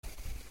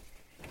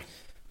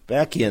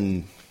Back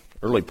in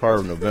early part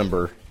of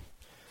November,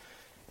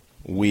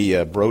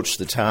 we broached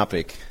the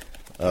topic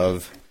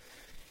of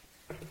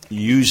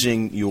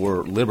using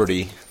your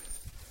liberty,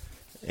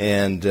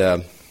 and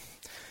at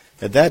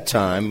that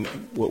time,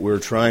 what we were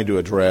trying to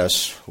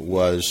address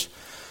was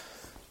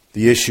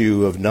the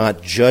issue of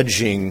not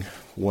judging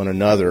one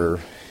another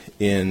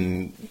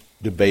in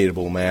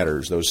debatable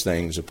matters, those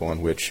things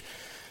upon which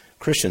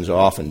Christians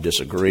often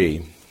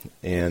disagree.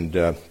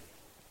 And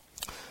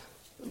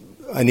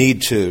I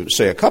need to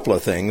say a couple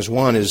of things.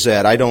 One is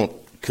that I don't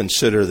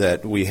consider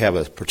that we have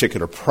a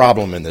particular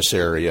problem in this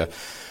area,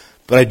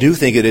 but I do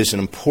think it is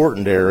an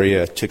important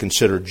area to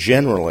consider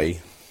generally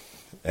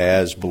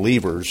as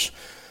believers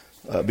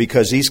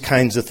because these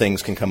kinds of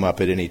things can come up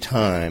at any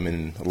time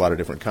in a lot of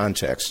different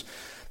contexts.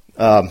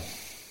 The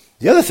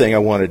other thing I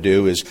want to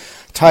do is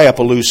tie up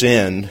a loose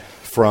end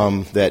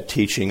from that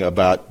teaching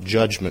about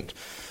judgment.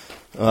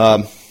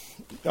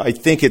 I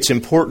think it's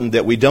important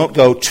that we don't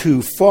go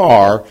too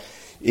far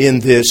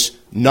in this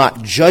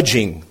not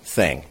judging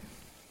thing,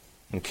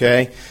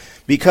 okay?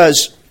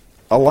 Because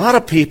a lot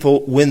of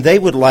people, when they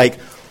would like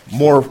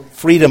more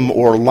freedom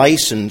or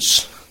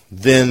license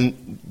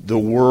than the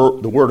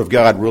Word of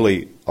God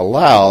really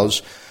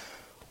allows,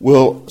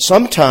 will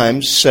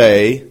sometimes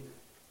say,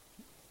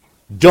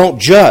 don't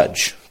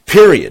judge,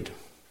 period.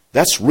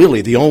 That's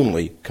really the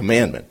only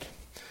commandment.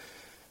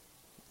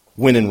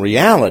 When in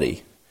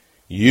reality,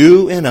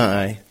 you and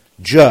I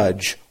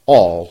judge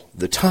all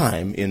the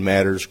time in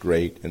matters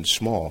great and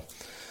small.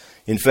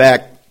 In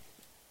fact,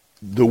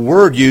 the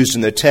word used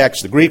in the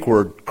text, the Greek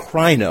word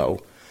krino,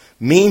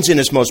 means in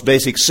its most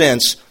basic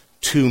sense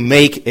to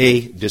make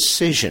a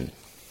decision.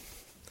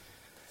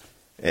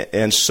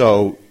 And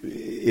so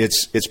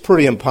it's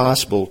pretty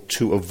impossible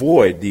to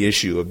avoid the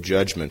issue of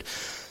judgment.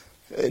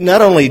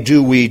 Not only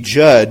do we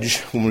judge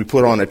when we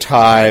put on a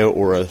tie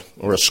or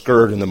a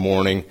skirt in the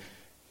morning,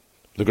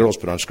 the girls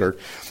put on a skirt,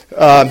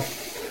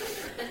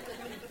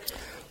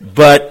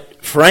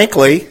 but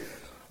frankly,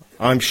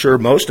 I'm sure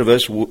most of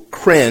us will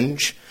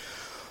cringe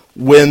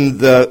when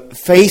the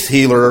faith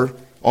healer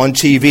on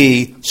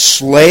TV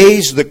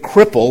slays the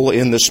cripple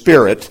in the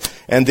spirit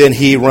and then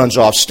he runs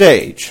off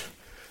stage.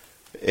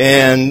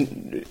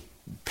 And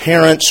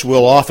parents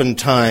will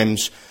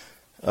oftentimes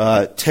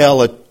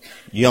tell a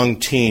young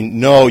teen,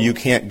 no, you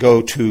can't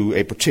go to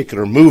a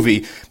particular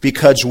movie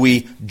because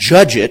we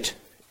judge it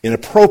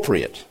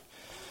inappropriate.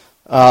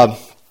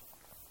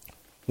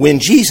 When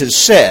Jesus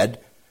said,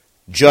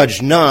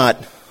 judge not,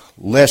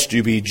 lest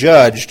you be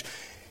judged,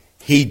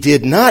 he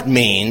did not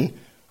mean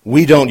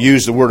we don't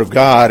use the Word of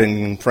God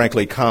and,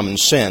 frankly, common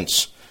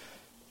sense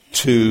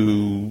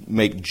to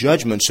make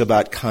judgments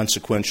about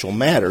consequential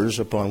matters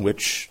upon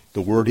which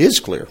the Word is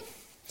clear.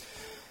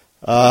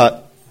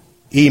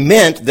 He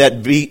meant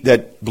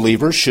that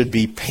believers should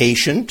be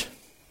patient,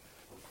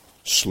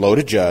 slow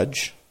to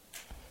judge,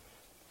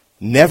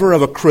 never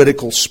of a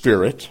critical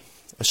spirit,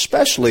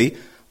 especially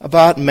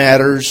about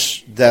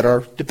matters that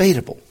are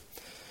debatable.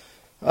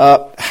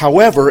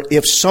 However,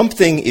 if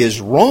something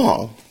is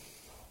wrong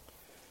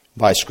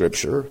by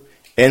Scripture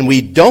and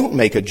we don't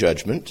make a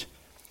judgment,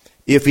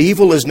 if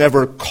evil is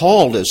never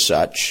called as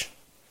such,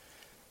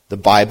 the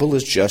Bible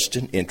is just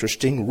an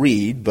interesting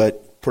read,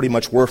 but pretty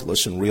much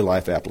worthless in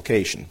real-life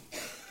application.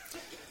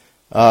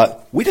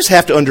 We just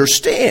have to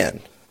understand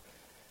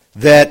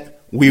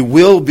that we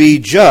will be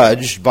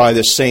judged by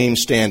the same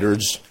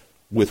standards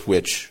with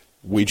which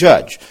we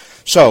judge.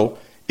 So,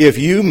 if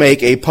you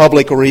make a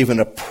public or even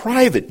a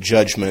private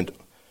judgment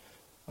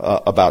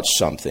about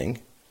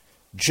something,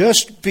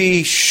 just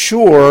be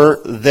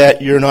sure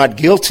that you're not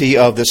guilty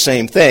of the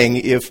same thing,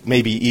 if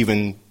maybe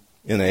even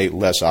in a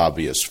less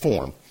obvious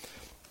form.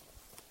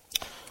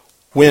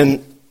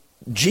 When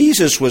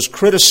Jesus was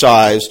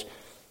criticized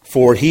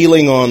for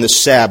healing on the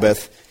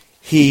Sabbath,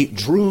 he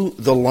drew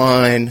the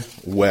line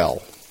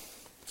well.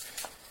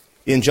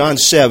 In John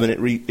 7,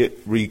 it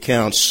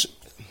recounts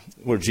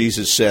where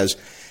Jesus says,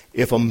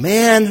 if a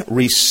man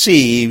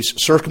receives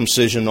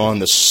circumcision on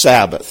the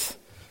Sabbath,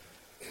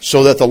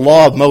 so that the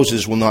law of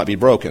Moses will not be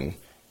broken,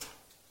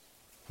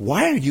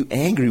 why are you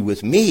angry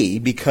with me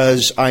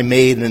because I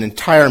made an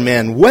entire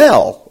man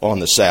well on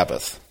the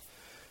Sabbath?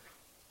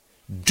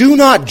 Do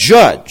not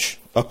judge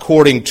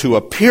according to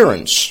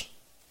appearance,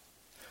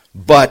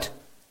 but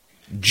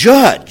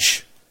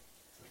judge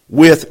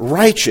with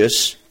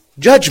righteous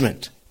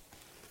judgment.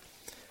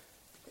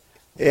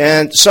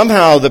 And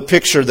somehow the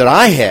picture that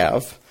I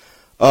have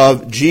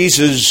of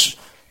Jesus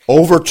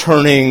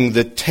overturning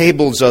the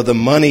tables of the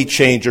money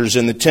changers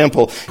in the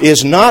temple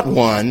is not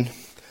one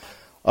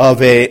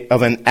of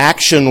an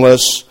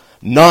actionless,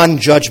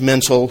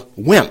 non-judgmental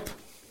wimp.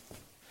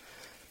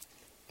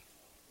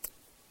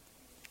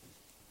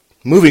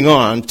 Moving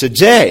on,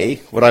 today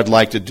what I'd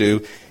like to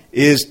do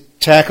is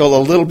tackle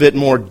a little bit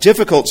more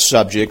difficult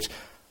subject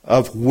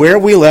of where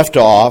we left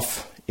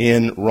off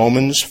in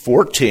Romans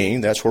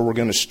 14. That's where we're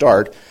going to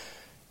start.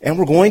 And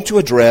we're going to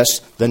address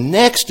the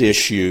next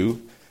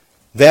issue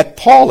that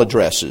Paul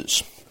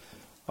addresses.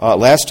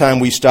 Last time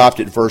we stopped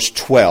at verse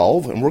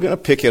 12, and we're going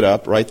to pick it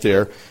up right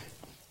there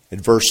in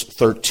verse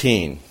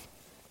 13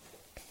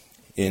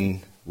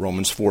 in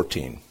Romans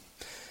 14.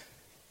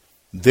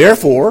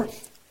 Therefore,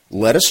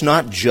 let us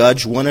not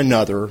judge one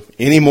another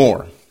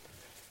anymore,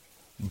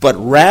 but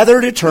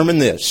rather determine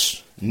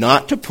this,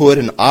 not to put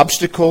an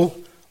obstacle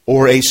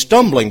or a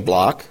stumbling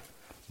block,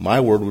 my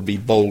word would be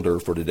boulder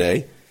for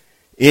today,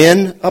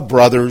 in a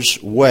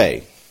brother's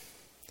way.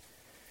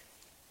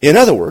 In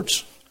other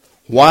words,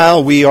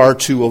 while we are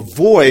to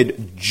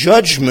avoid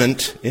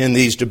judgment in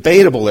these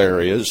debatable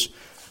areas,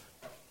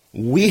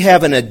 we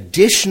have an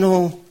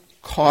additional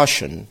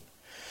caution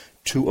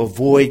to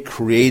avoid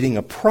creating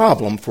a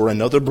problem for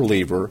another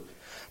believer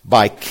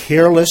by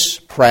careless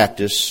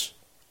practice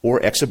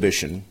or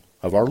exhibition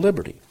of our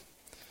liberty.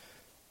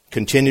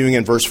 Continuing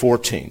in verse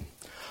 14,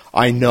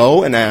 I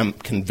know and am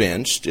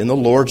convinced in the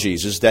Lord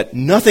Jesus that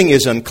nothing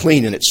is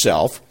unclean in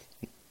itself.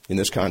 In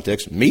this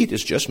context, meat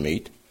is just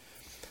meat.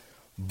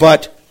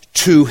 But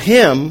to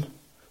him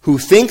who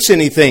thinks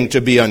anything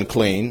to be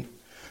unclean,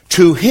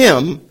 to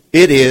him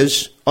it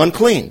is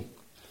unclean.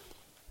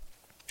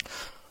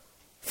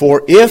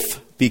 For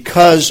if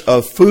because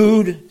of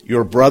food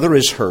your brother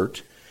is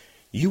hurt,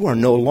 you are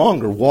no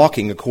longer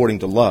walking according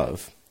to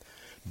love.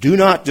 Do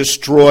not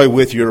destroy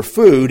with your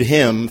food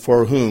him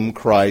for whom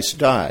Christ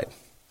died.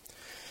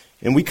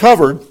 And we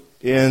covered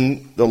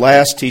in the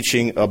last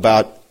teaching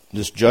about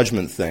this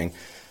judgment thing,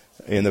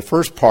 in the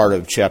first part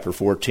of chapter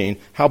 14,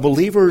 how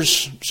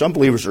some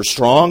believers are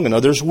strong and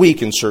others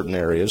weak in certain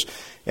areas,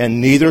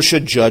 and neither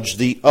should judge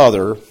the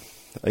other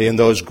in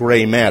those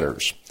gray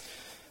matters.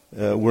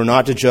 We're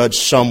not to judge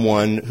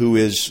someone who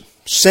is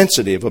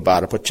sensitive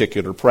about a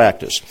particular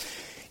practice.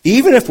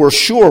 Even if we're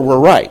sure we're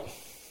right,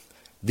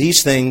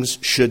 these things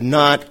should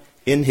not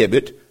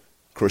inhibit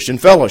Christian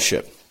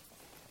fellowship.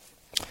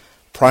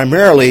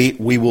 Primarily,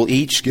 we will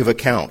each give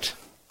account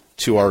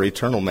to our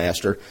eternal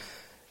Master,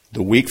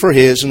 the weak for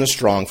his and the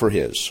strong for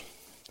his.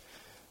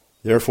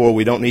 Therefore,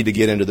 we don't need to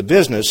get into the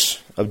business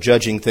of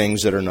judging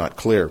things that are not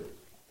clear.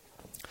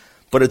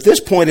 But at this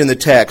point in the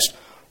text,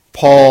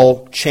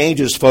 Paul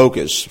changes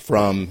focus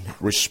from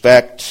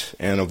respect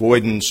and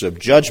avoidance of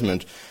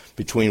judgment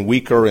between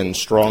weaker and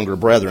stronger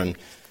brethren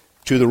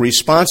to the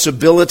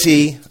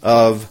responsibility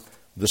of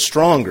the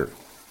stronger.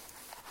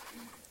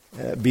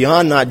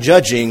 Beyond not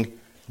judging,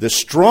 the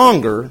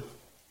stronger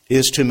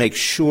is to make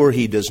sure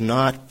he does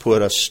not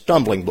put a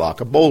stumbling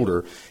block, a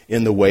boulder,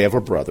 in the way of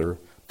a brother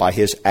by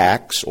his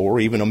acts or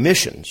even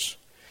omissions,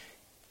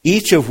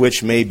 each of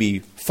which may be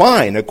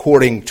fine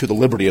according to the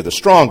liberty of the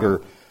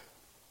stronger,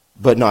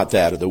 but not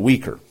that of the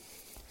weaker.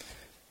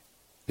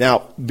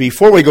 Now,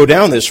 before we go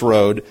down this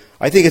road,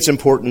 I think it's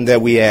important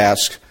that we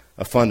ask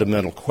a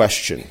fundamental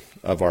question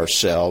of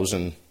ourselves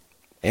and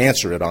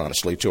answer it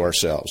honestly to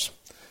ourselves.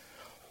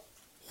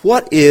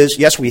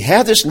 Yes, we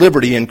have this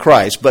liberty in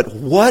Christ, but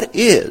what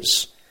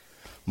is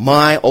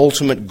my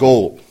ultimate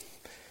goal?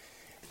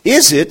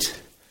 Is it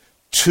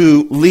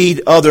to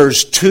lead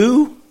others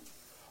to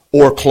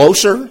or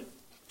closer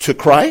to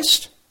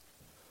Christ?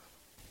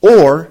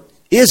 Or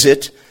is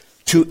it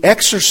to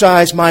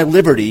exercise my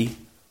liberty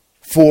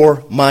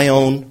for my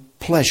own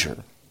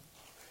pleasure?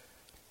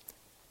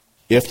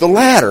 If the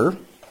latter,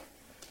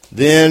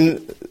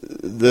 then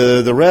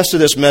the rest of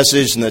this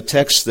message and the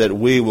text that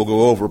we will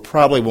go over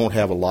probably won't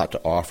have a lot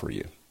to offer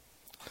you.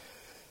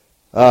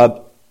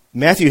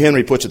 Matthew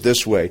Henry puts it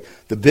this way: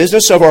 the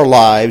business of our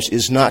lives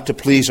is not to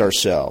please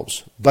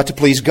ourselves, but to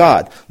please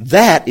God.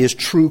 That is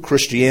true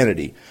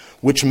Christianity,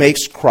 which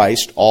makes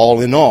Christ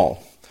all in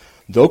all.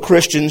 Though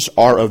Christians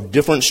are of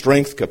different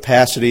strength,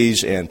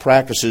 capacities, and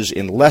practices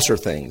in lesser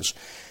things,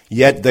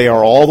 yet they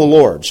are all the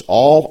Lord's.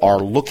 All are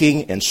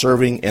looking and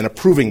serving and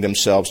approving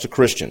themselves to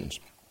Christians.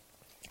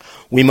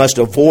 We must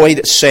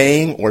avoid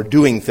saying or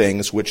doing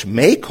things which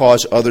may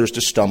cause others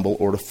to stumble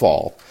or to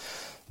fall,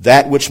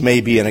 that which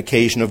may be an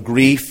occasion of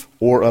grief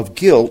or of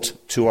guilt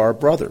to our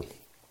brother.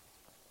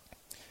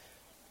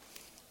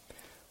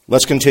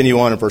 Let's continue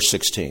on in verse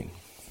 16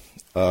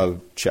 of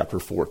chapter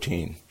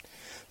 14.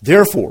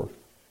 Therefore,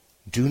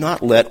 do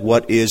not let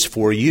what is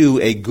for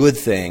you a good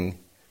thing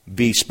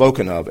be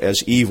spoken of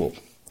as evil.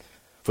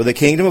 For the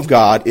kingdom of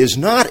God is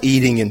not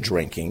eating and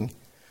drinking,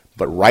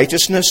 but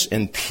righteousness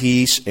and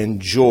peace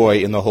and joy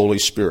in the Holy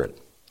Spirit.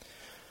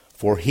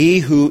 For he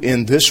who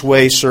in this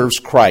way serves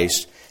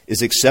Christ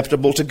is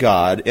acceptable to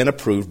God and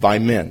approved by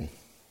men.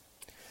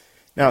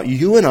 Now,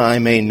 you and I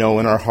may know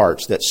in our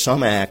hearts that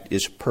some act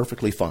is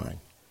perfectly fine.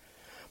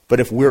 But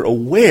if we're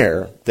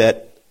aware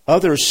that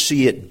others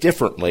see it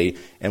differently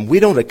and we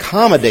don't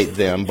accommodate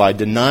them by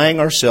denying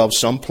ourselves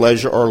some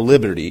pleasure or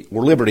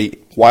liberty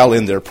while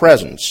in their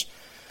presence,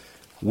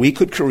 we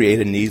could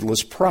create a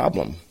needless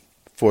problem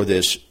for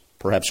this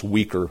perhaps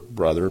weaker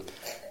brother,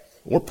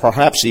 or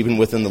perhaps even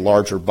within the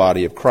larger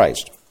body of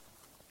Christ.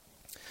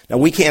 Now,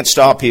 we can't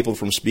stop people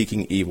from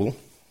speaking evil,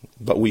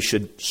 but we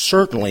should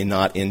certainly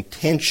not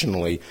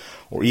intentionally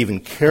or even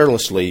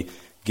carelessly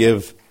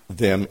give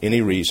them any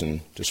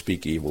reason to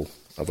speak evil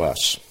of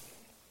us.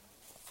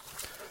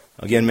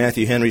 Again,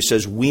 Matthew Henry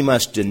says, we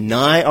must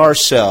deny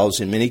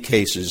ourselves in many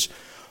cases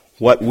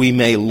what we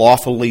may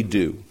lawfully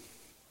do.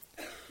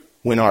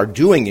 when our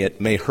doing it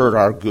may hurt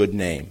our good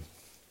name.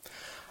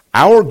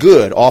 Our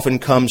good often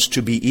comes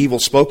to be evil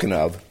spoken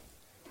of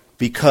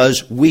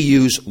because we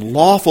use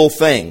lawful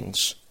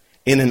things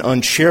in an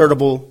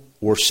uncharitable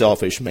or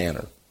selfish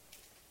manner.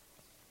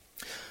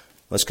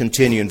 Let's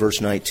continue in verse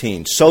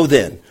 19. So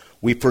then,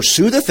 we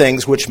pursue the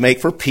things which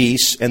make for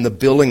peace and the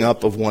building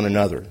up of one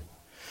another.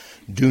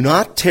 Do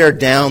not tear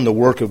down the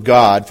work of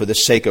God for the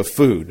sake of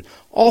food.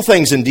 All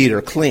things indeed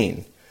are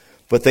clean,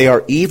 but they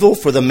are evil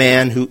for the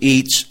man who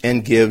eats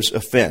and gives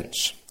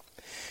offense.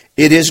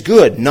 It is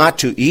good not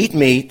to eat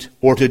meat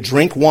or to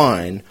drink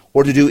wine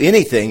or to do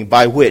anything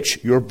by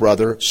which your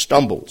brother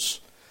stumbles.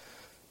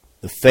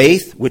 The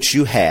faith which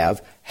you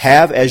have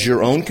as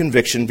your own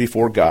conviction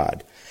before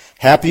God.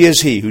 Happy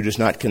is he who does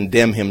not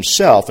condemn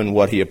himself in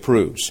what he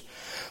approves.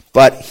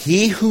 But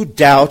he who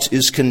doubts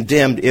is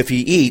condemned if he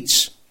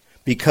eats,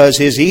 because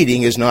his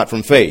eating is not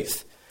from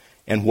faith.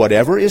 And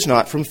whatever is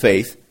not from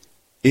faith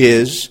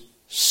is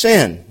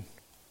sin.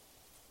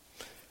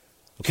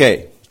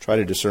 Okay, let's try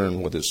to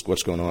discern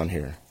what's going on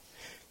here.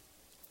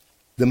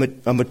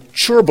 A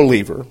mature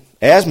believer,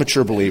 as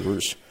mature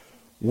believers,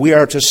 we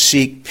are to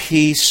seek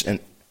peace and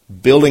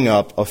building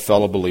up of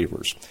fellow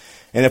believers.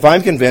 And if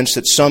I'm convinced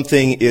that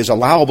something is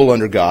allowable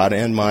under God,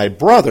 and my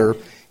brother,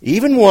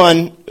 even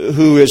one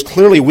who is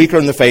clearly weaker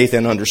in the faith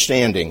and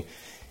understanding,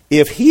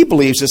 if he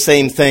believes the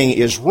same thing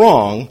is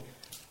wrong,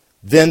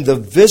 then the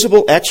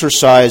visible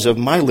exercise of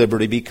my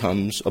liberty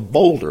becomes a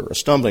boulder, a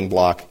stumbling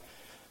block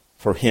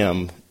for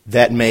him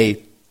that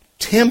may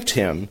tempt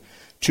him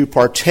to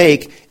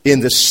partake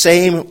in the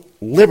same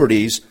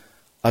liberties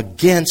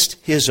against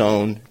his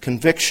own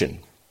conviction.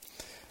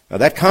 Now,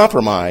 that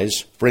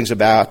compromise brings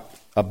about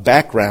a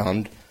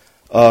background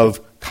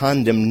of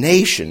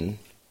condemnation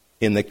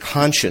in the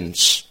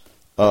conscience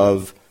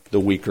of the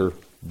weaker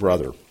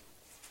brother.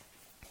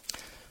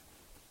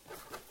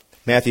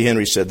 Matthew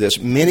Henry said this,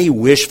 "Many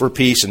wish for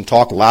peace and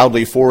talk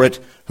loudly for it,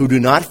 who do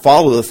not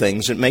follow the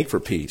things that make for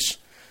peace.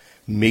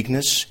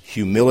 Meekness,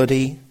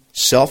 humility,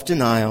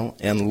 self-denial,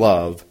 and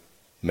love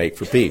make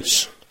for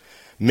peace.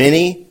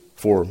 Many,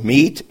 for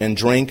meat and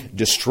drink,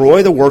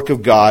 destroy the work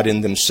of God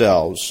in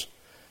themselves.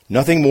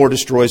 Nothing more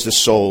destroys the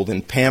soul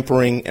than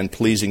pampering and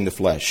pleasing the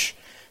flesh,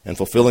 and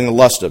fulfilling the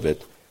lust of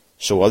it,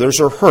 so others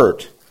are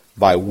hurt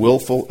by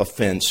willful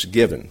offense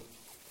given."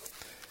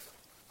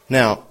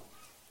 Now,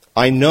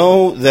 I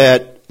know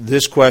that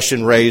this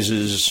question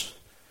raises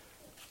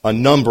a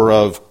number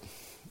of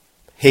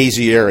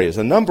hazy areas,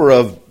 a number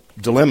of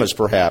dilemmas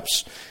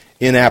perhaps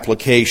in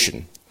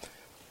application.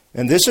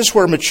 And this is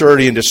where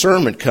maturity and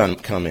discernment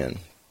come in.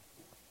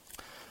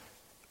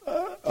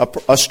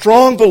 A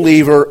strong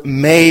believer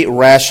may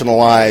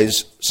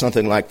rationalize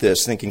something like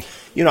this, thinking,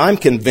 I'm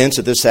convinced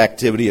that this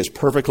activity is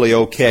perfectly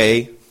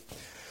okay.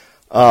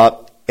 And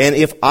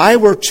if I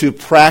were to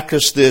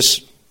practice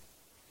this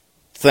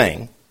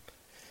thing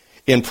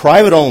in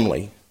private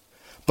only,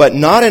 but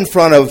not in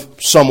front of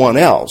someone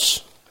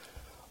else,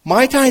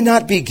 might I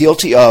not be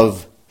guilty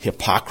of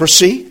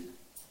hypocrisy?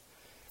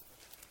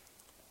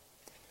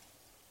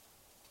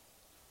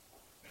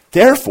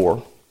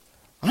 Therefore,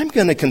 I'm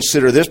going to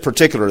consider this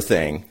particular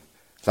thing,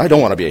 I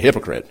don't want to be a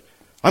hypocrite,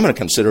 I'm going to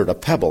consider it a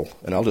pebble,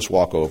 and I'll just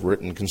walk over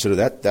it and consider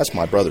that's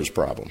my brother's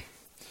problem.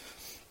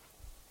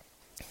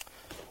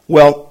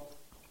 Well,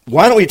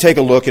 why don't we take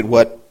a look at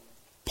what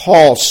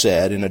Paul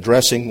said in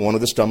addressing one of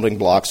the stumbling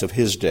blocks of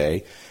his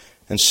day,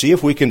 and see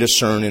if we can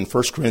discern in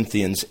 1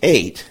 Corinthians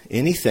 8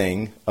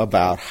 anything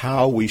about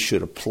how we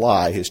should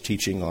apply his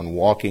teaching on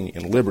walking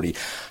in liberty.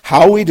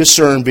 How we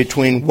discern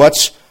between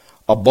what's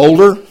a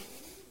boulder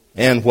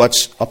and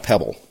what's a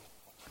pebble.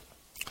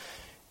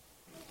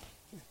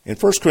 In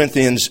 1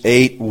 Corinthians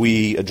 8,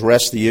 we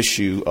address the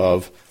issue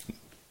of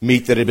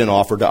meat that had been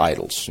offered to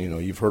idols.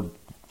 You've heard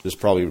this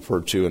probably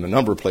referred to in a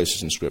number of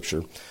places in Scripture.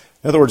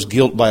 In other words,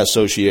 guilt by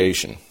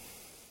association.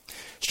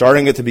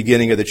 Starting at the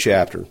beginning of the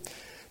chapter.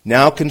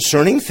 Now,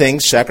 concerning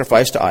things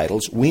sacrificed to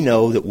idols, we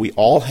know that we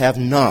all have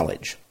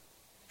knowledge.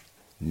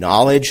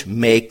 Knowledge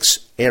makes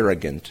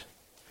arrogant,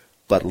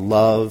 but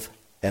love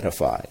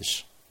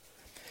edifies.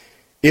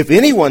 If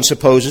anyone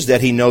supposes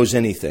that he knows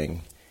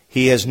anything,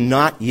 he has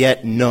not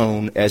yet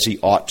known as he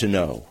ought to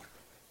know.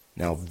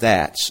 Now,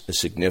 that's a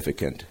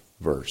significant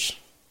verse.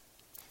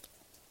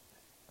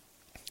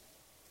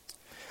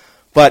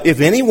 But if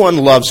anyone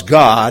loves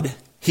God,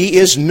 he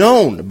is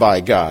known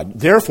by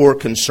God. Therefore,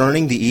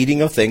 concerning the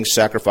eating of things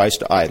sacrificed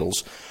to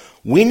idols,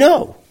 we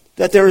know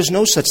that there is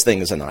no such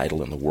thing as an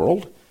idol in the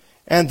world,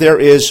 and there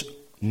is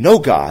no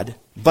God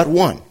but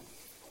one.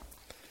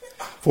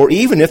 For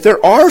even if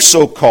there are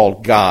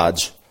so-called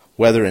gods,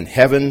 whether in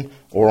heaven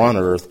or on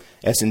earth,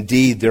 as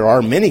indeed there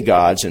are many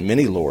gods and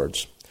many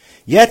lords,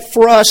 yet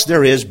for us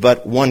there is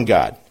but one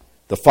God,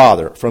 the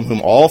Father, from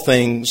whom all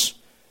things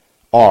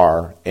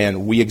are,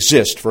 and we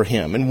exist for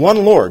him, and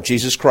one Lord,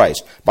 Jesus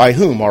Christ, by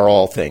whom are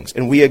all things,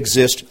 and we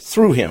exist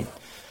through him.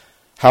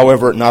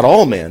 However, not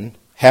all men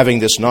have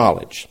this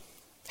knowledge,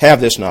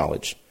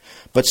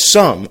 but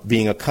some,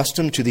 being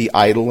accustomed to the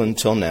idol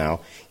until now,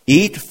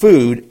 eat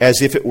food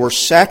as if it were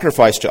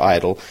sacrificed to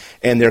idol,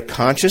 and their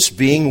conscience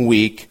being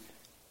weak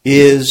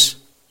is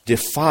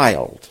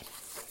defiled.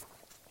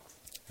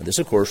 And this,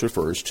 of course,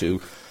 refers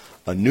to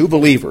a new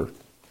believer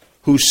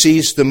who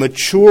sees the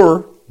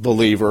mature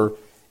believer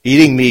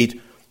eating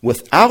meat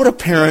without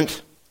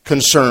apparent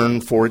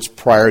concern for its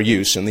prior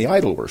use in the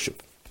idol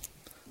worship.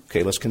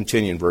 Okay, let's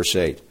continue in verse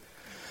 8.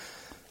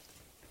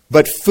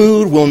 But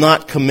food will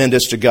not commend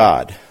us to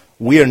God.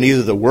 We are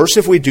neither the worse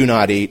if we do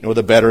not eat, nor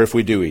the better if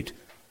we do eat.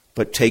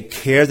 But take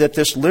care that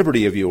this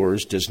liberty of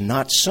yours does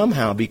not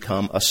somehow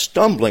become a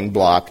stumbling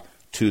block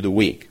to the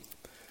weak.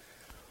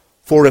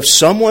 For if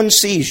someone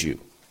sees you,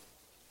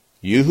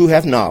 you who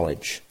have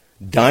knowledge,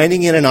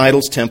 dining in an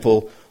idol's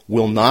temple,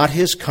 will not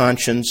his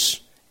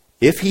conscience,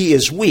 if he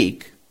is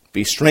weak,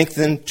 be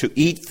strengthened to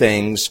eat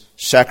things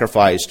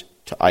sacrificed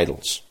to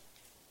idols?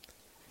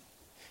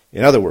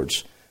 In other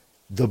words,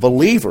 the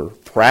believer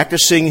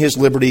practicing his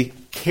liberty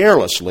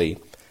carelessly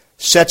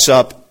sets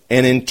up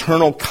an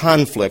internal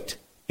conflict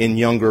in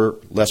younger,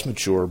 less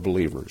mature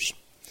believers.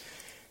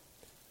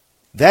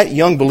 That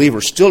young believer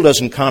still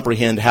doesn't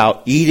comprehend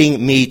how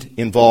eating meat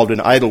involved in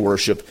idol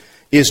worship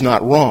is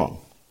not wrong.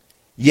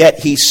 Yet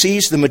he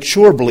sees the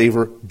mature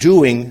believer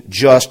doing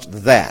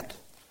just that,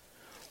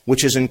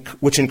 which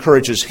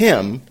encourages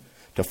him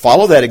to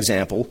follow that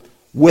example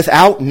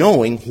without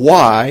knowing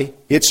why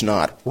it's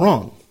not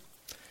wrong.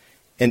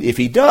 And if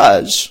he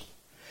does,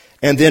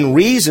 and then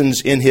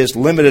reasons in his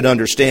limited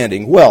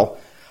understanding, well,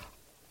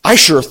 I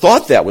sure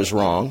thought that was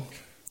wrong,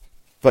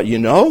 but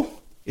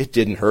it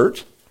didn't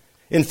hurt.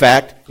 In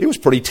fact, it was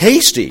pretty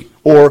tasty,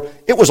 or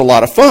it was a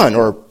lot of fun,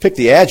 or pick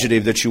the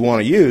adjective that you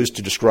want to use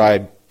to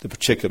describe the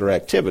particular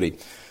activity.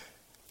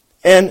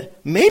 And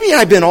maybe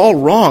I've been all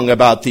wrong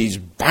about these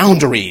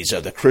boundaries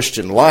of the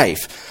Christian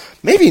life.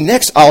 Maybe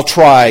next I'll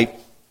try,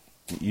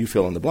 you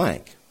fill in the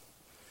blank.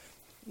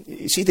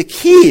 You see, the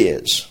key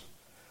is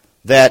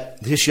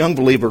that this young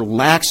believer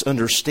lacks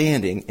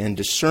understanding and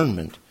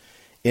discernment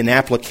in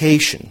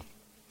application.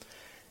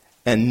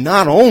 And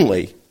not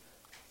only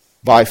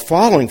by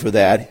following for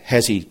that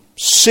has he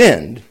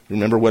sinned.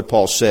 Remember what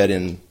Paul said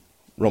in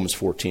Romans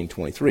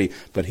 14:23.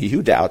 But he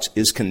who doubts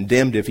is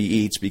condemned if he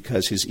eats,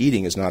 because his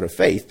eating is not of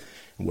faith.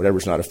 And whatever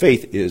is not of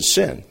faith is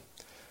sin.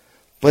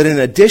 But in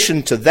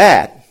addition to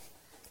that,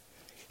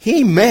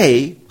 he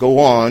may go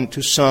on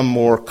to some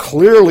more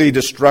clearly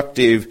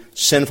destructive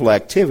sinful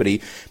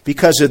activity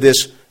because of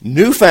this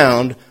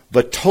newfound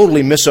but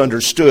totally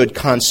misunderstood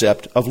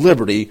concept of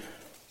liberty,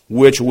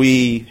 which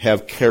we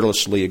have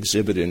carelessly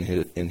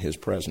exhibited in his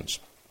presence.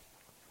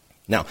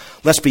 Now,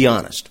 let's be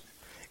honest.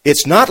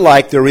 It's not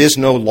like there is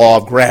no law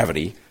of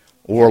gravity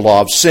or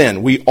law of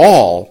sin. We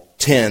all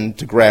tend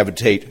to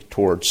gravitate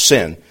towards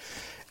sin.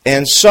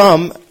 And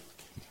some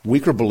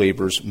weaker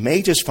believers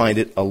may just find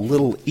it a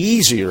little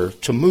easier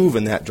to move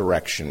in that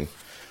direction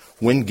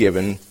when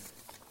given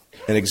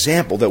an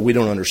example that we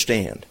don't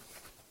understand.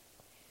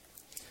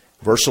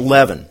 Verse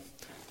 11,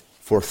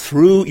 for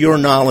through your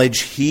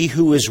knowledge he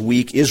who is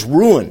weak is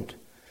ruined,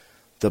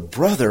 the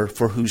brother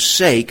for whose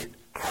sake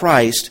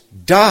Christ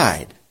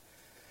died.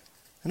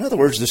 In other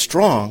words, the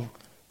strong,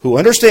 who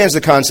understands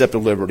the concept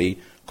of liberty,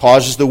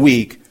 causes the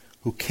weak,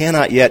 who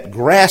cannot yet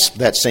grasp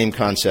that same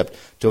concept,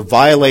 to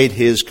violate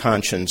his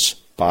conscience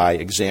by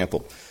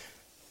example.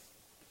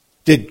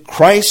 Did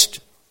Christ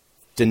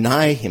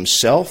deny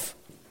himself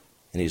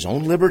and his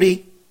own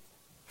liberty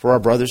for our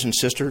brothers and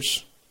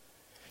sisters?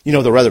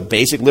 The rather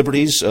basic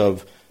liberties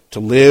of to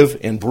live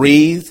and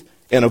breathe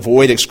and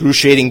avoid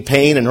excruciating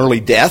pain and early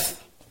death?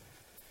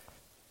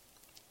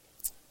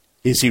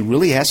 Is he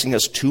really asking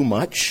us too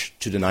much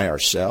to deny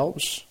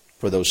ourselves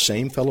for those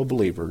same fellow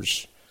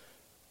believers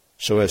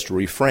so as to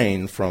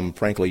refrain from,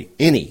 frankly,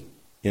 any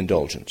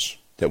indulgence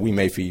that we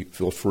may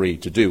feel free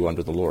to do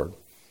under the Lord?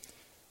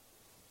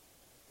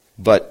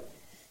 But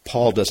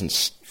Paul doesn't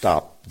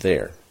stop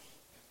there.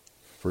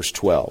 Verse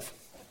 12.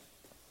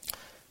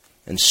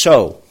 And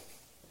so,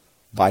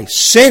 by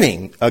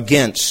sinning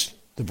against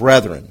the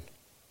brethren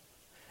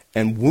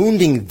and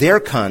wounding their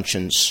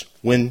conscience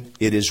when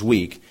it is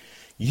weak,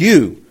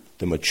 you,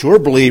 the mature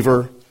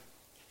believer,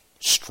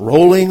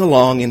 strolling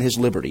along in his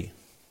liberty,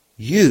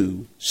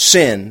 you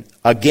sin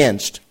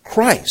against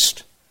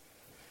Christ.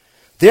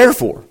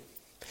 Therefore,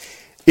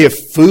 if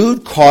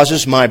food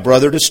causes my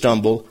brother to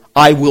stumble,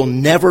 I will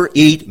never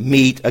eat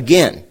meat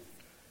again,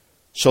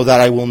 so that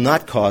I will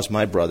not cause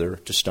my brother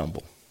to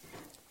stumble.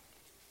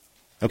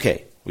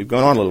 Okay, we've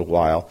gone on a little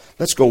while.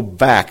 Let's go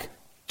back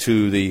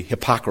to the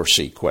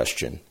hypocrisy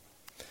question.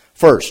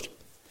 First,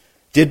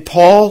 did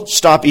Paul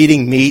stop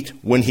eating meat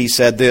when he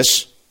said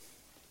this?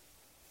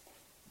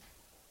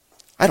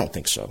 I don't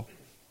think so.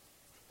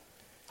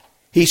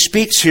 He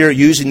speaks here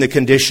using the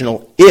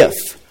conditional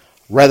if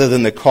rather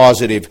than the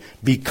causative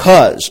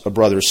because a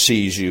brother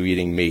sees you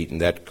eating meat and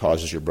that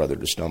causes your brother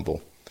to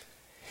stumble.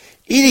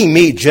 Eating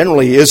meat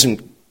generally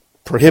isn't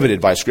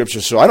prohibited by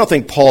Scripture, so I don't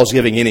think Paul's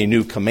giving any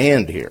new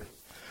command here.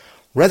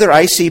 Rather,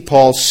 I see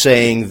Paul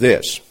saying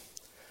this: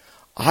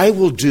 I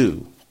will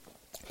do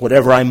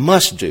whatever I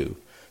must do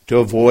to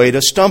avoid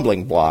a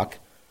stumbling block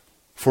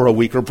for a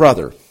weaker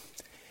brother.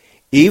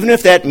 Even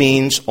if that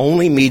means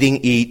only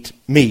eat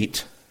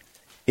meat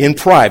in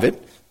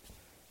private,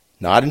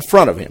 not in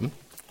front of him.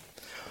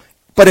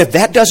 But if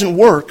that doesn't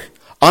work,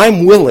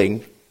 I'm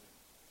willing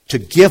to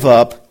give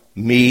up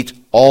meat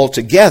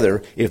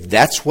altogether if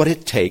that's what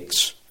it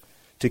takes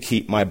to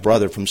keep my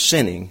brother from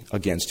sinning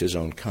against his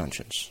own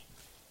conscience.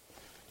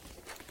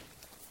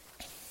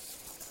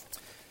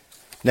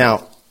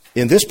 Now,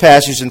 in this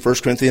passage in 1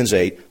 Corinthians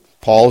 8,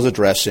 Paul is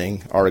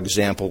addressing our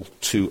example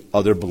to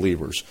other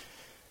believers.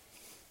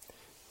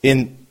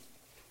 In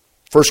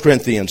 1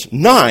 Corinthians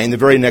 9, the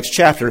very next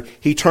chapter,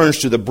 he turns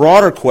to the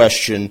broader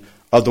question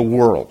of the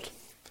world.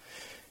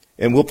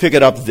 And we'll pick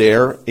it up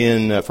there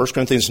in 1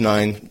 Corinthians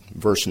 9,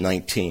 verse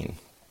 19.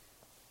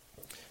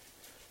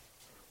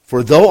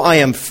 For though I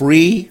am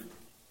free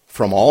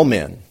from all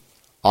men,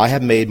 I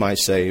have made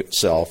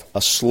myself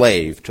a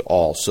slave to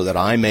all, so that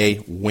I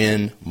may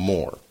win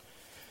more.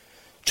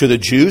 To the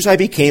Jews I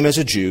became as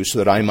a Jew, so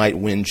that I might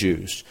win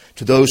Jews.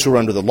 To those who are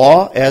under the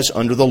law, as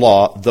under the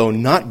law, though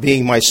not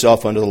being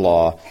myself under the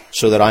law,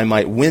 so that I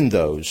might win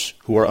those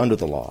who are under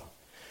the law.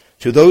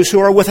 To those who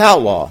are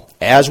without law,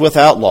 as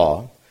without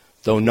law,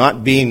 though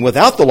not being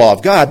without the law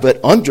of God, but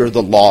under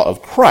the law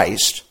of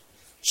Christ,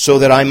 so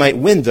that I might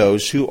win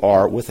those who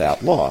are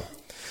without law.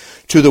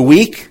 To the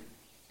weak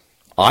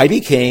I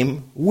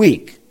became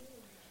weak,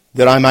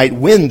 that I might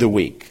win the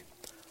weak.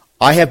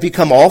 I have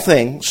become all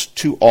things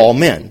to all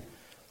men,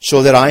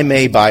 so that I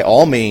may by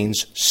all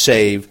means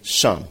save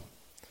some.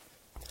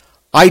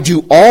 I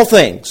do all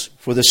things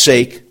for the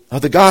sake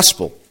of the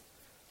gospel,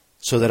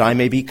 so that I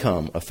may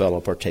become a fellow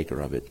partaker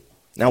of it.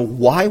 Now,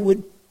 why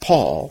would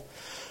Paul,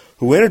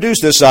 who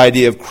introduced this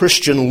idea of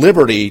Christian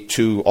liberty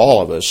to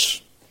all of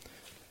us,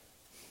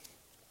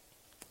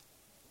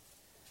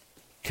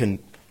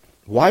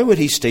 why would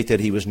he state that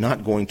he was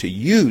not going to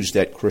use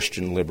that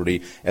Christian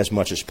liberty as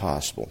much as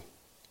possible?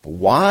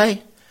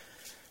 Why?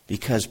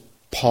 Because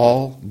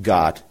Paul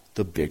got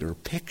the bigger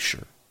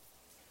picture.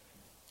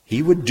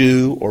 He would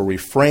do or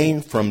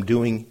refrain from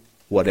doing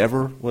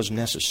whatever was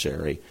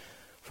necessary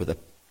for the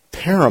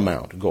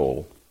paramount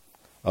goal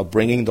of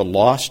bringing the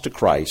lost to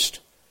Christ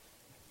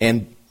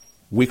and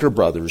weaker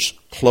brothers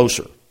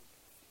closer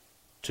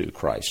to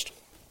Christ.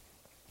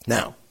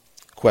 Now,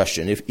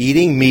 question, if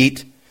eating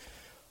meat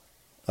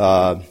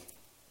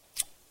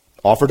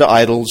offered to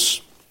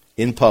idols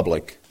in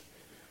public,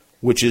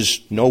 which is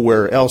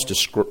nowhere else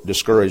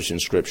discouraged in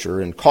Scripture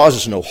and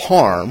causes no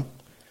harm,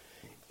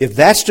 if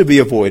that's to be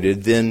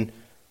avoided, then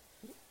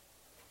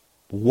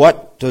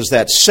what does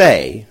that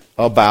say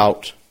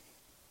about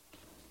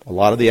a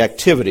lot of the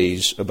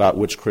activities about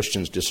which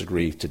Christians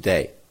disagree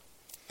today?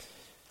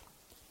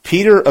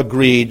 Peter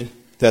agreed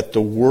that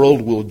the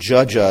world will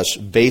judge us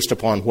based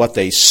upon what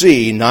they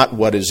see, not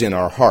what is in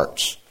our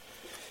hearts,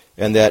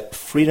 and that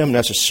freedom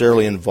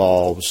necessarily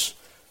involves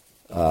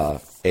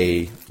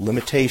a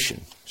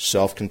limitation,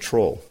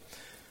 self-control.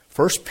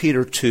 1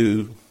 Peter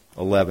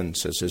 2:11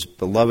 says,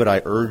 Beloved,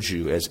 I urge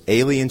you, as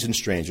aliens and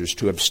strangers,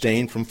 to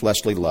abstain from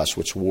fleshly lusts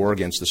which war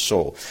against the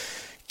soul.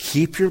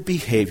 Keep your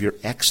behavior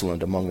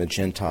excellent among the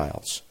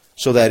Gentiles,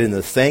 so that in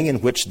the thing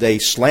in which they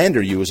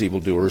slander you as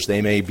evildoers,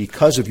 they may,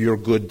 because of your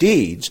good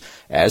deeds,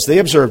 as they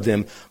observe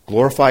them,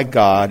 glorify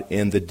God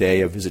in the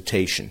day of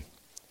visitation.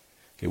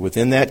 Okay,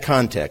 within that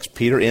context,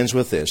 Peter ends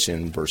with this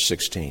in verse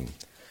 16.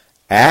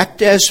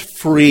 Act as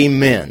free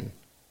men,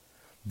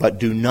 but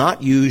do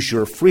not use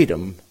your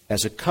freedom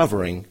as a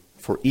covering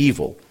for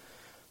evil,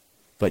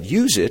 but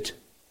use it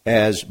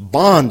as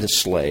bond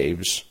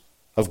slaves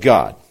of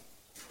God.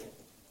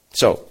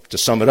 So, to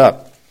sum it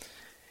up,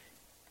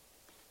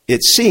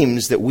 it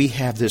seems that we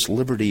have this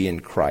liberty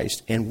in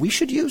Christ, and we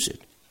should use it.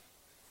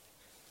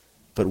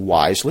 But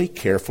wisely,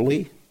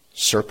 carefully,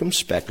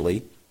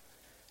 circumspectly,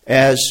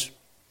 as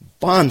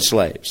bond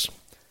slaves.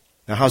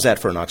 Now, how's that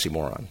for an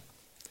oxymoron?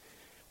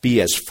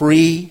 Be as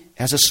free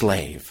as a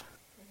slave.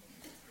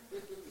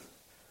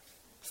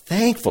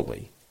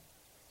 Thankfully,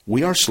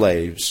 we are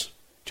slaves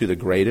to the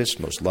greatest,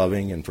 most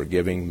loving, and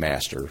forgiving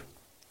master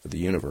of the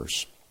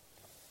universe.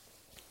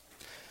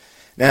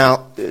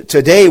 Now,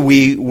 today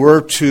we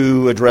were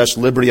to address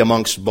liberty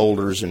amongst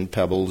boulders and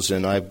pebbles,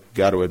 and I've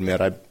got to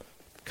admit, I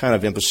kind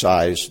of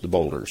emphasized the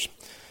boulders.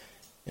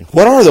 And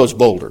what are those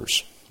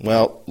boulders?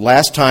 Well,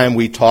 last time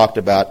we talked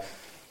about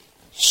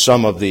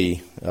some of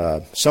the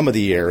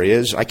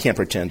areas. I can't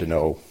pretend to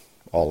know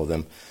all of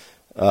them.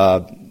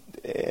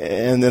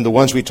 And then the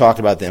ones we talked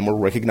about then were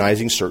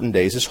recognizing certain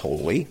days as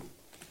holy,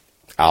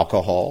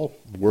 alcohol,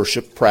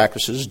 worship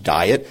practices,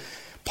 diet.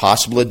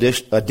 Possible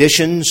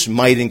additions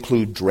might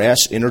include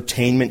dress,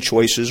 entertainment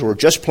choices, or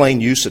just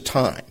plain use of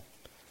time.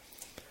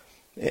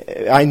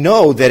 I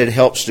know that it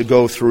helps to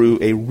go through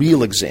a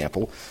real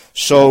example,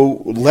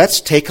 so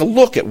let's take a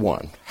look at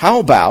one. How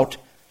about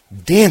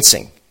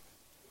dancing?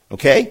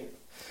 Okay?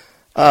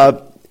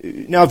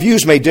 Now,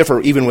 views may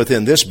differ even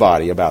within this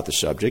body about the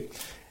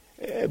subject,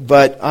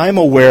 but I'm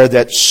aware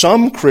that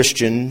some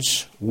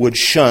Christians would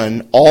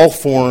shun all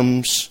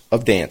forms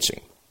of dancing.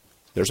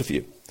 There's a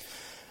few.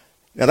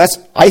 Now that's,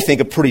 I think,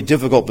 a pretty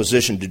difficult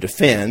position to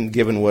defend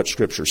given what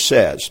Scripture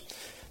says.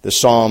 The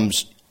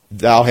Psalms,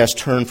 thou hast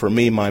turned for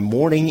me my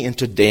mourning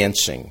into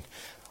dancing.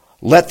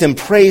 Let them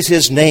praise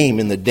his name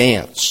in the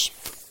dance.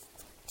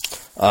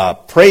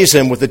 Praise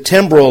him with the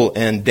timbrel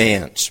and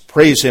dance.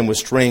 Praise him with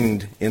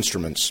stringed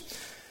instruments.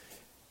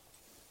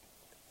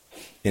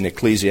 In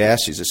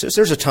Ecclesiastes it says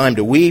there's a time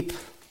to weep,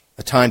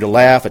 a time to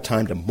laugh, a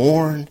time to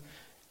mourn,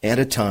 and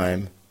a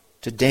time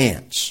to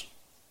dance.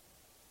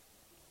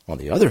 On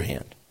the other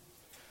hand,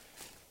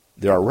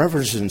 there are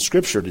references in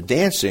Scripture to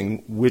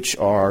dancing which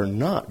are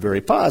not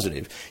very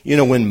positive. You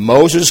know, when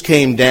Moses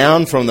came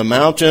down from the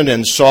mountain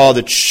and saw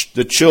the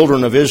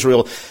children of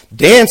Israel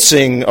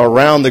dancing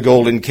around the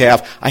golden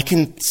calf, I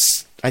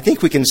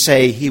think we can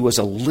say he was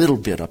a little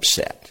bit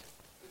upset.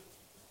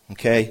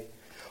 Okay?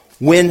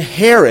 When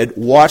Herod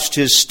watched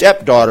his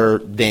stepdaughter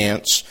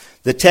dance,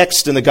 the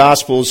text in the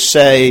Gospels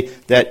say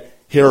that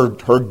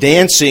her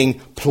dancing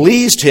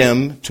pleased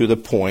him to the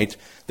point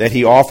that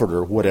he offered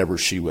her whatever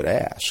she would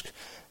ask.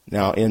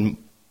 Now, in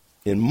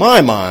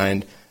my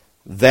mind,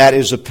 that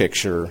is a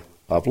picture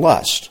of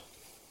lust.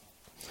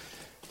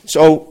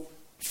 So,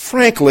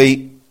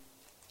 frankly,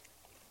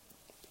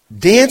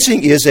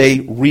 dancing is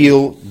a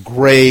real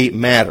gray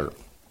matter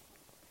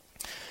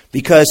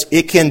because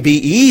it can be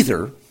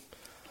either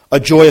a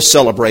joyous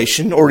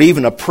celebration or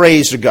even a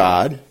praise to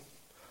God,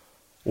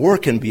 or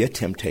it can be a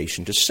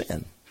temptation to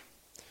sin.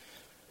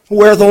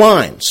 Where are the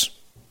lines?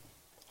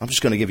 I'm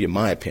just going to give you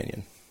my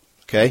opinion.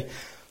 Okay?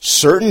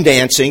 Certain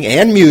dancing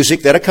and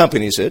music that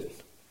accompanies it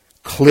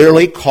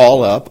clearly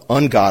call up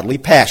ungodly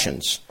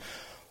passions,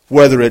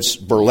 whether it's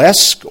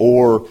burlesque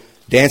or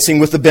dancing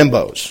with the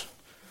bimbos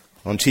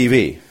on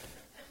TV.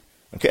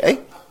 Okay?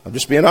 I'm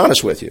just being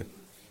honest with you.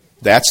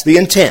 That's the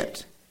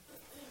intent.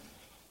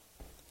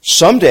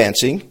 Some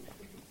dancing,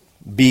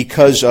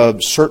 because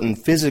of certain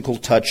physical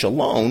touch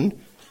alone,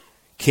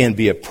 can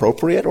be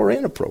appropriate or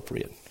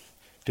inappropriate,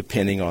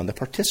 depending on the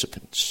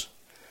participants.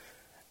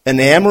 An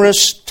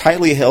amorous,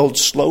 tightly held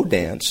slow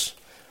dance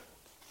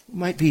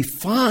might be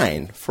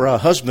fine for a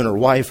husband or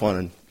wife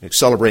on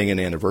celebrating an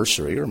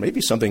anniversary, or maybe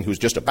something who's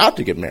just about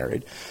to get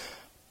married.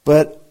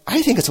 But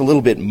I think it's a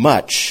little bit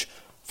much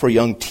for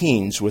young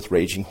teens with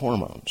raging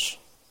hormones,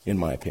 in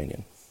my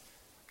opinion.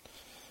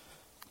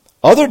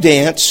 Other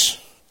dance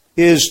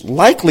is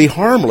likely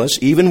harmless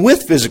even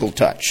with physical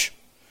touch.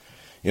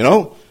 You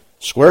know,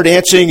 square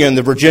dancing and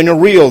the Virginia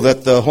reel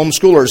that the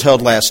homeschoolers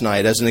held last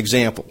night as an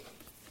example.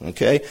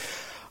 Okay?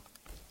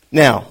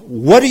 Now,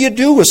 what do you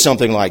do with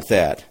something like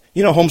that?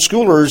 You know,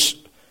 homeschoolers,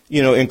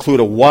 include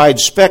a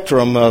wide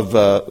spectrum of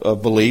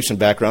beliefs and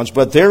backgrounds,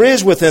 but there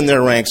is within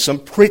their ranks some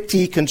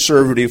pretty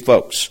conservative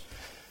folks.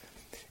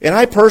 And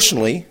I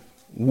personally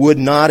would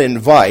not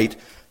invite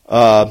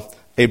a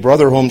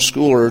brother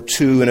homeschooler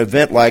to an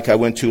event like I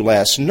went to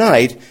last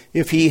night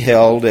if he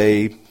held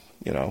a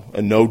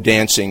no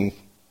dancing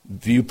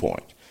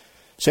viewpoint,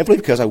 simply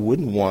because I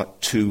wouldn't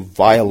want to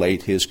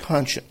violate his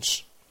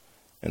conscience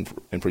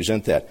and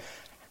present that.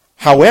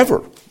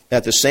 However,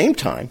 at the same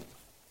time,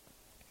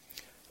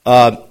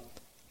 I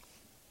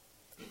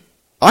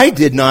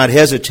did not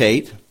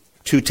hesitate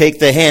to take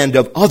the hand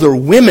of other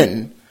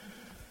women,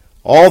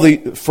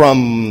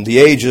 from the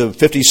age of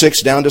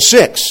 56 down to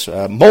 6,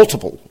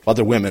 multiple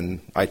other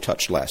women I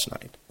touched last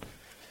night.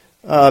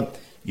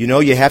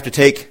 You have to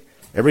take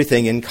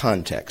everything in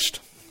context.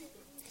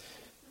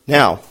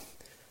 Now,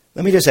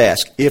 let me just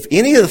ask, if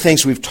any of the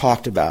things we've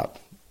talked about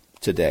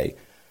today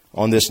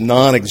on this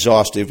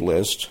non-exhaustive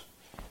list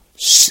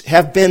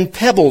have been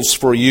pebbles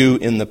for you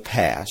in the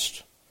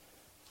past,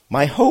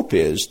 my hope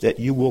is that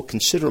you will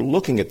consider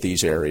looking at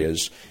these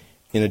areas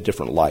in a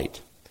different light.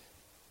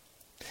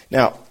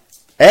 Now,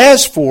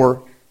 as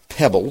for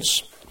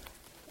pebbles,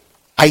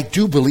 I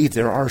do believe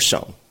there are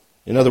some.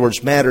 In other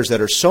words, matters that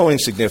are so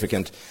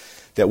insignificant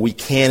that we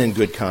can, in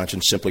good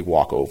conscience, simply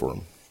walk over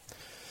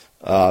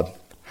them.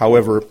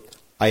 However,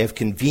 I have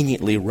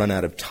conveniently run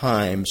out of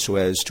time so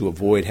as to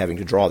avoid having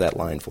to draw that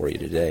line for you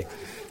today.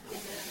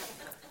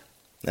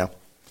 Now,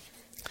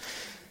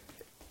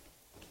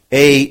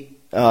 a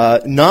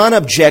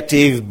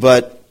non-objective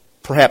but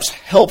perhaps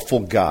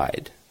helpful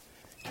guide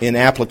in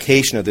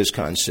application of this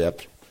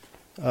concept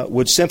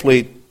would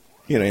simply,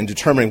 in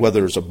determining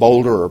whether it's a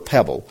boulder or a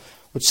pebble,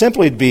 would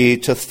simply be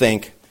to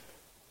think,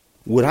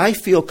 would I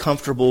feel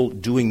comfortable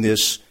doing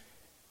this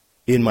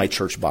in my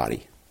church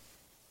body?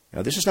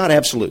 Now, this is not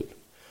absolute,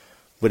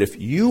 but if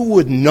you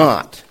would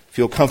not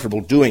feel comfortable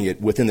doing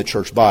it within the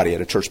church body,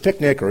 at a church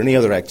picnic or any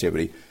other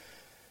activity,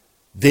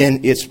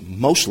 then it's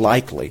most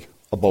likely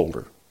a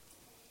boulder.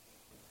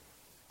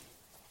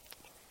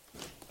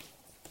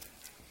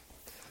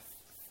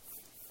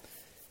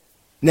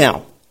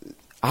 Now,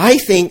 I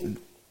think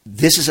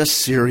this is a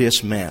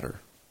serious matter.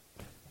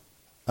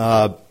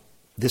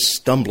 This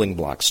stumbling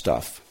block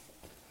stuff,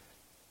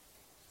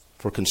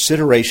 for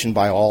consideration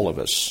by all of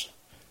us.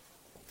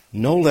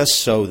 No less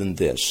so than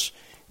this.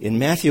 In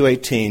Matthew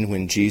 18,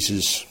 when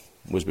Jesus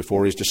was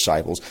before his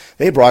disciples,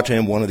 they brought to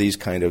him one of these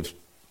kind of,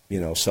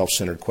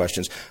 self-centered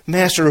questions.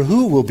 Master,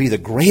 who will be the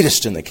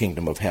greatest in the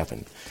kingdom of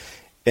heaven?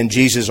 And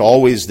Jesus,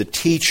 always the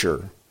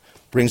teacher,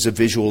 brings a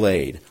visual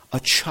aid, a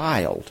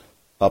child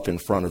up in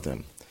front of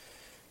them,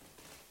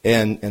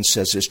 and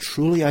says this,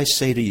 truly I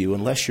say to you,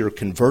 unless you're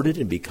converted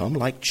and become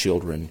like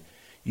children,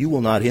 you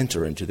will not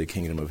enter into the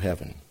kingdom of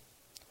heaven.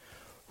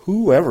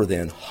 Whoever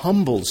then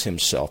humbles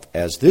himself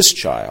as this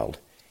child,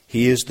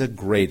 he is the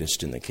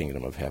greatest in the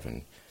kingdom of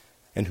heaven.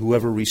 And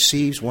whoever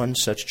receives one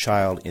such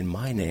child in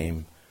my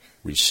name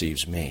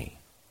receives me.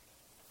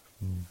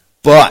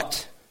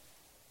 But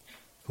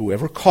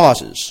whoever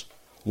causes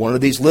one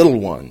of these little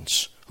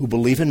ones who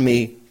believe in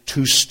me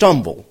to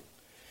stumble,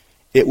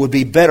 it would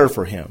be better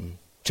for him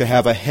to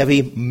have a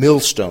heavy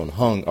millstone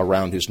hung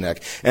around his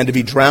neck and to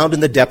be drowned in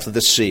the depth of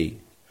the sea.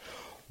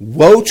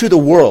 Woe to the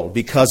world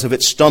because of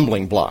its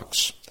stumbling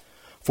blocks,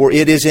 for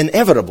it is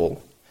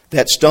inevitable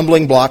that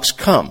stumbling blocks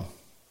come.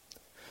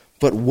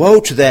 But woe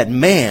to that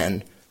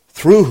man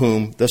through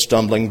whom the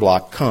stumbling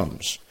block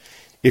comes.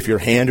 If your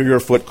hand or your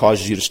foot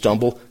causes you to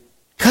stumble,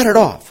 cut it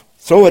off.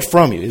 Throw it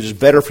from you. It is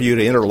better for you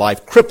to enter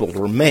life crippled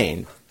or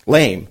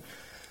lame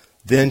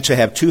than to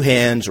have 2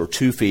 hands or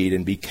 2 feet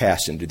and be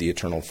cast into the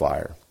eternal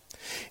fire.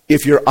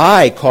 If your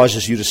eye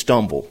causes you to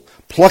stumble,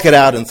 pluck it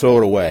out and throw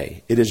it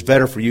away. It is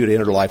better for you to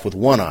enter life with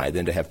 1 eye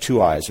than to have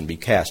 2 eyes and be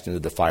cast into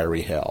the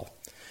fiery hell.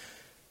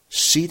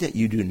 See that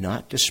you do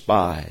not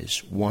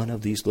despise one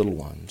of these little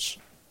ones.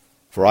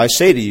 For I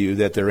say to you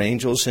that their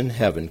angels in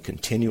heaven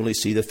continually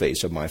see the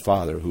face of my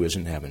Father who is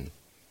in heaven.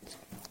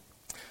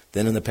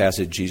 Then in the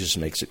passage, Jesus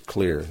makes it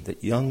clear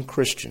that young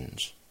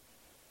Christians,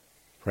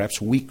 perhaps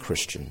weak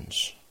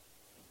Christians,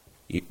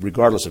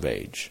 regardless of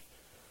age,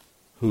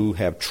 who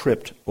have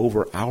tripped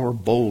over our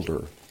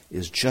boulder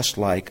is just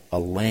like a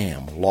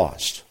lamb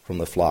lost from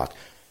the flock.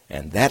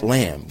 And that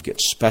lamb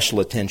gets special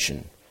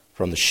attention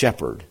from the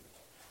shepherd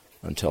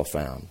until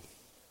found.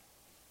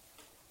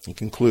 He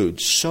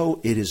concludes, so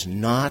it is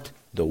not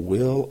the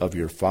will of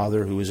your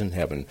Father who is in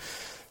heaven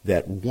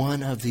that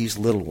one of these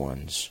little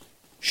ones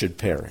should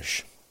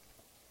perish.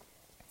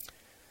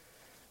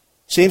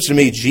 Seems to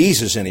me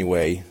Jesus,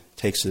 anyway,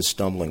 takes this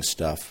stumbling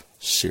stuff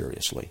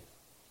seriously.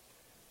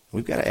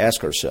 We've got to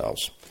ask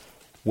ourselves,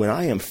 when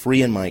I am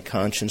free in my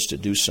conscience to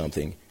do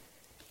something,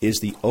 is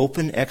the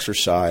open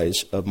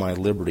exercise of my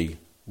liberty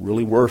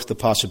really worth the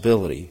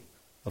possibility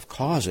of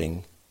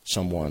causing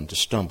someone to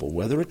stumble,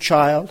 whether a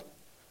child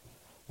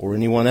or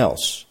anyone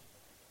else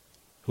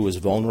who is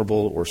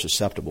vulnerable or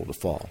susceptible to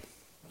fall?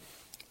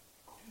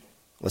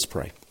 Let's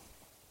pray.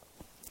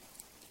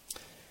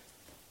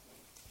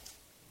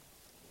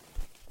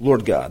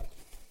 Lord God,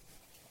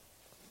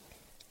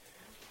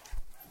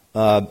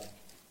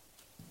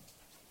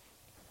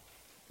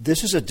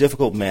 this is a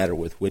difficult matter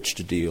with which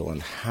to deal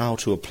and how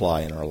to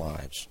apply in our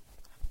lives.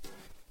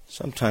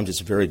 Sometimes it's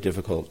very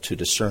difficult to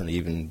discern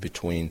even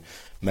between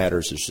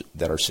matters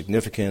that are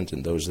significant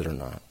and those that are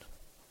not.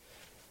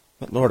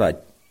 But Lord, I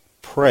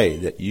pray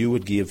that you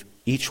would give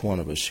each one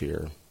of us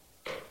here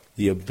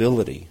the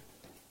ability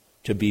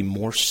to be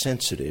more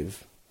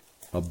sensitive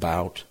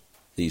about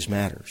these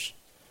matters.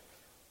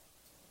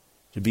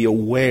 To be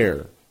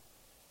aware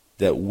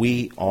that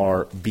we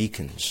are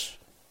beacons.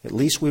 At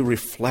least we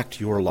reflect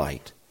your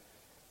light.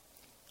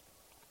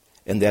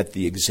 And that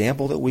the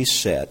example that we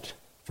set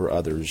for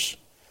others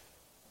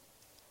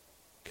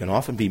can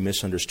often be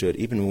misunderstood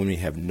even when we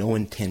have no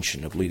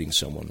intention of leading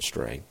someone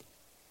astray.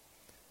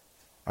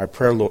 I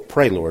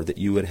pray, Lord, that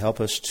you would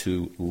help us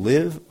to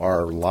live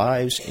our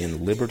lives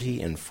in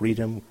liberty and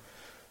freedom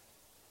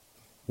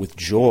with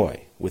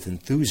joy, with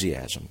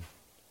enthusiasm,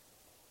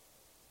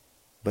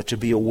 but to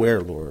be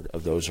aware, Lord,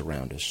 of those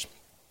around us,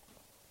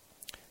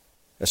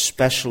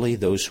 especially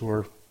those who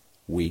are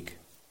weak,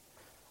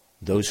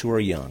 those who are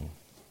young,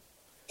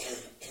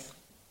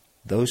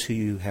 those who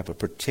you have a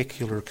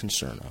particular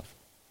concern of.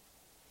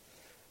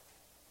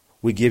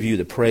 We give you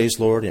the praise,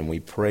 Lord, and we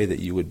pray that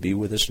you would be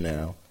with us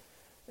now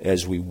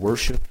as we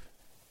worship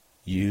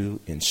you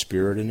in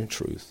spirit and in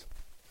truth.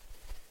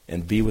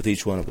 And be with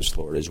each one of us,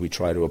 Lord, as we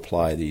try to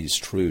apply these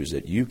truths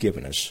that you've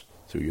given us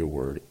through your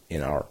word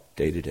in our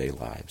day-to-day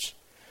lives.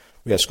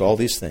 We ask all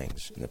these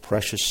things in the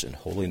precious and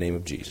holy name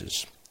of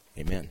Jesus.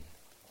 Amen.